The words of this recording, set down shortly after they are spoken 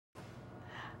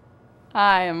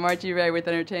Hi, I'm Margie Ray with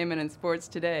Entertainment and Sports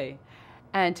Today.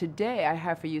 And today I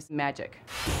have for you some magic.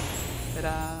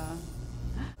 Ta-da!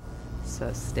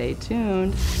 So stay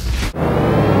tuned.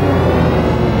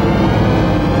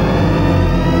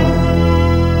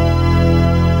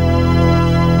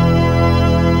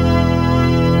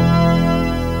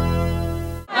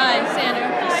 Hi, I'm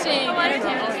Sandra. Seeing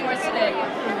Entertainment and Sports Today.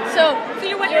 So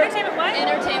you went entertainment what?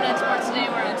 Entertainment and Sports Today.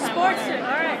 We're on time. Sports.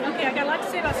 All right. Okay, I got a lot to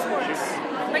say about sports.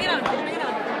 Bring it on. Bring it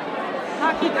on.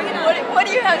 Hockey. Bring it on. What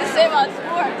do you have to say about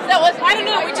sports? That wasn't. I don't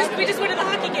know. We just went to the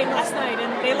hockey game last night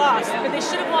and they lost, but they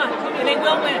should have won and they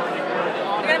will win.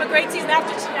 They're gonna have a great season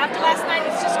after last night.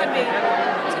 It's gonna be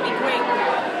great.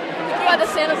 What about the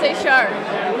San Jose Sharks?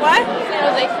 What? San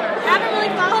Jose Sharks. Haven't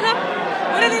really followed them.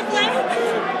 What are they playing?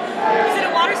 Is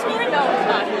it a water sport? No, it's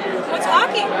not. What's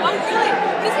hockey? Oh, really?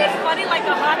 Isn't it funny, like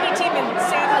a hockey team in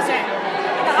San Jose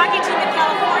and a hockey team in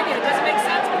California? It doesn't make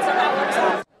sense, but somehow it works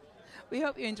out. We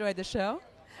hope you enjoyed the show.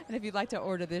 And if you'd like to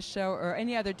order this show or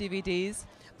any other DVDs,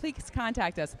 please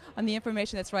contact us on the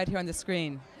information that's right here on the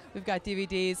screen. We've got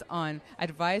DVDs on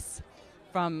advice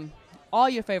from all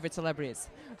your favorite celebrities.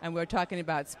 And we're talking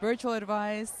about spiritual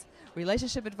advice,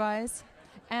 relationship advice,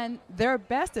 and their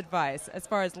best advice as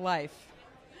far as life.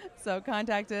 So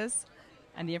contact us,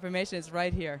 and the information is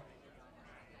right here.